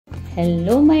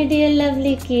Hello my dear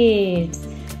lovely kids.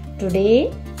 Today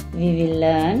we will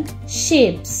learn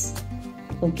shapes.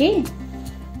 Okay?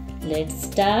 Let's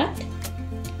start.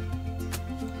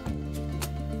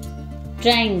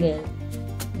 Triangle.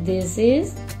 This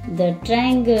is the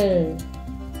triangle.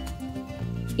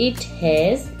 It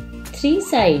has 3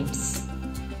 sides.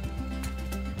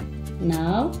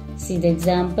 Now see the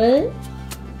example.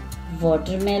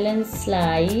 Watermelon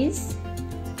slice,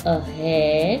 a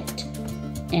hat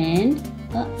and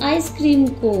an ice cream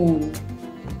cone.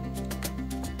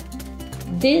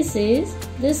 This is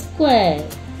the square.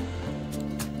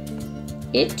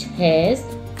 It has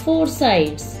 4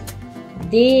 sides.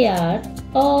 They are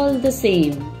all the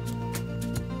same.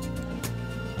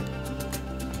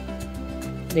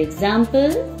 The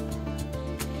example: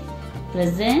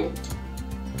 present,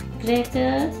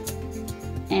 cracker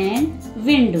and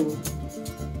window.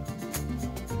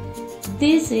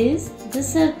 This is the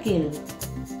circle.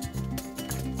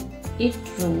 It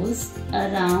rolls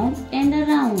around and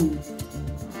around.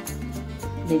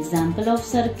 The example of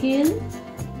circle: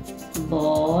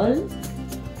 ball,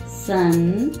 sun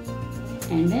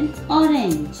and an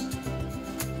orange.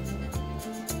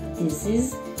 This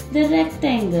is the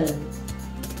rectangle.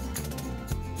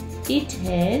 It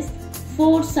has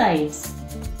 4 sides.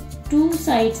 2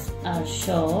 sides are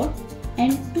short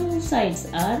and 2 sides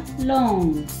are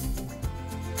long.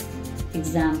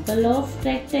 Example of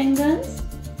rectangles: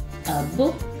 a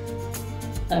book,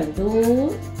 a door,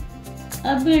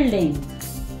 a building.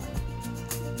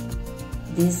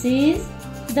 This is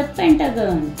the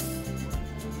pentagon.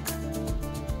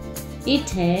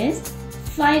 It has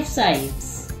 5 sides.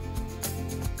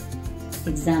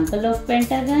 Example of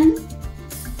pentagon: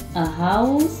 a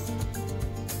house,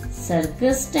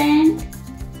 circus tent,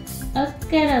 a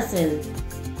carousel.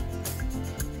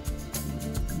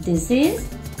 This is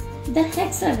the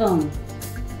hexagon.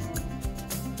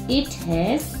 It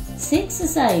has 6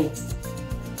 sides.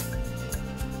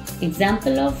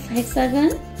 Example of hexagon: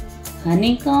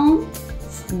 honeycomb,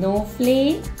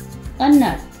 snowflake, a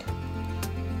nut.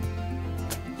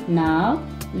 Now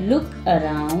look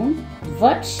around.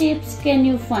 What shapes can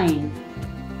you find?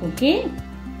 Okay?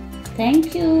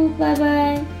 Thank you. Bye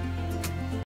bye.